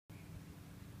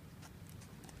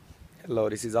Hello,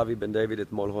 this is Avi Ben David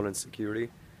at Mulholland Security,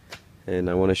 and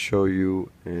I want to show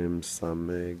you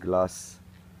some glass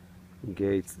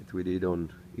gates that we did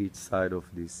on each side of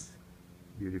this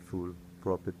beautiful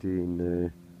property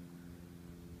in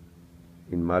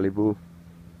Malibu.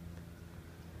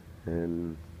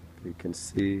 And you can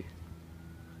see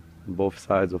on both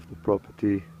sides of the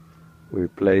property we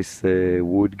replaced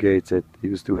wood gates that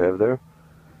used to have there,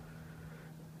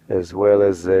 as well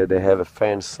as they have a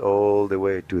fence all the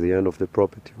way to the end of the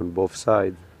property on both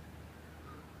sides.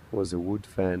 Was a wood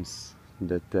fence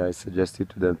that I suggested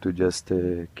to them to just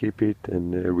keep it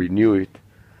and renew it,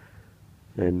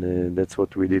 and that's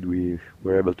what we did. We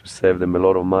were able to save them a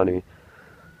lot of money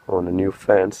on a new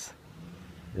fence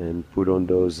and put on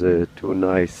those two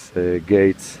nice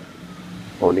gates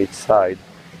on each side.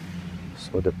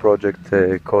 So the project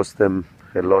cost them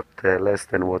a lot less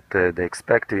than what they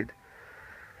expected,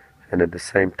 and at the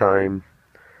same time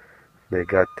they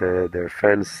got their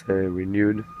fence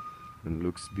renewed and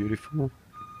looks beautiful,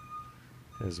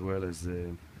 as well as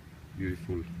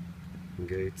beautiful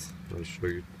gates. I'll show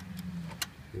you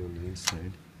here on the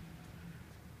inside.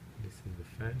 This is the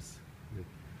fence that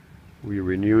we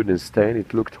renewed and stained.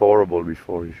 It looked horrible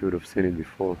before. You should have seen it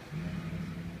before.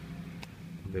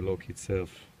 The lock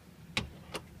itself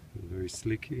is very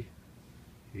slicky,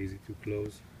 easy to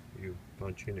close. You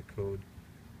punch in a code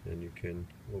and you can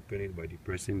open it by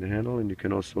depressing the handle, and you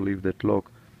can also leave that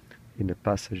lock in the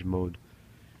passage mode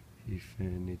if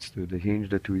needs to. The hinge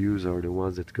that we use are the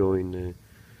ones that go in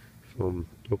from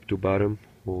top to bottom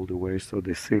all the way, so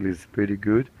the seal is pretty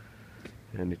good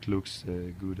and it looks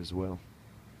good as well.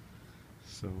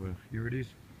 So here it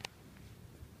is,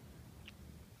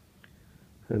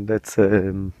 and that's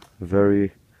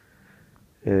very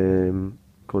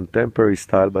contemporary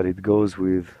style, but it goes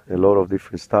with a lot of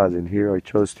different styles, and here I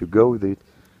chose to go with it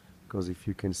because if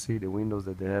you can see, the windows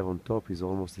that they have on top is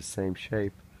almost the same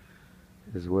shape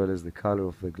as well as the color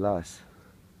of the glass.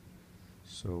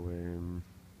 So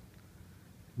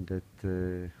that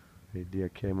idea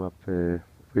came up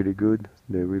pretty good.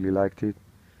 They really liked it,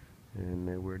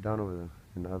 and we're done with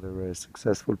another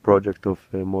successful project of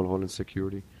Mulholland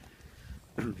Security.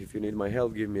 If you need my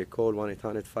help, give me a call,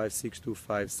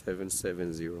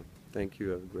 1-800-562-5770. Thank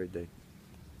you, have a great day.